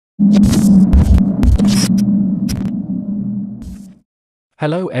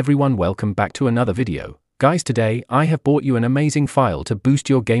Hello everyone, welcome back to another video. Guys, today I have brought you an amazing file to boost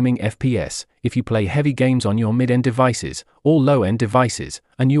your gaming FPS. If you play heavy games on your mid-end devices or low-end devices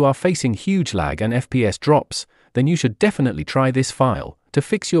and you are facing huge lag and FPS drops, then you should definitely try this file to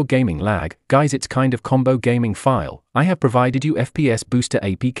fix your gaming lag. Guys, it's kind of combo gaming file. I have provided you FPS booster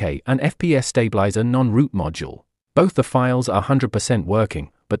APK and FPS stabilizer non-root module. Both the files are 100%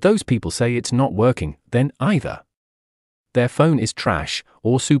 working, but those people say it's not working, then either their phone is trash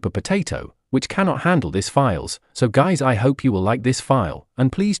or super potato, which cannot handle these files. So guys, I hope you will like this file,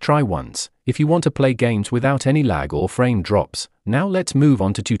 and please try once if you want to play games without any lag or frame drops. Now let's move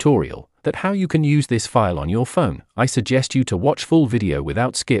on to tutorial that how you can use this file on your phone. I suggest you to watch full video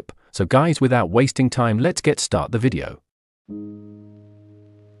without skip. So guys, without wasting time, let's get start the video.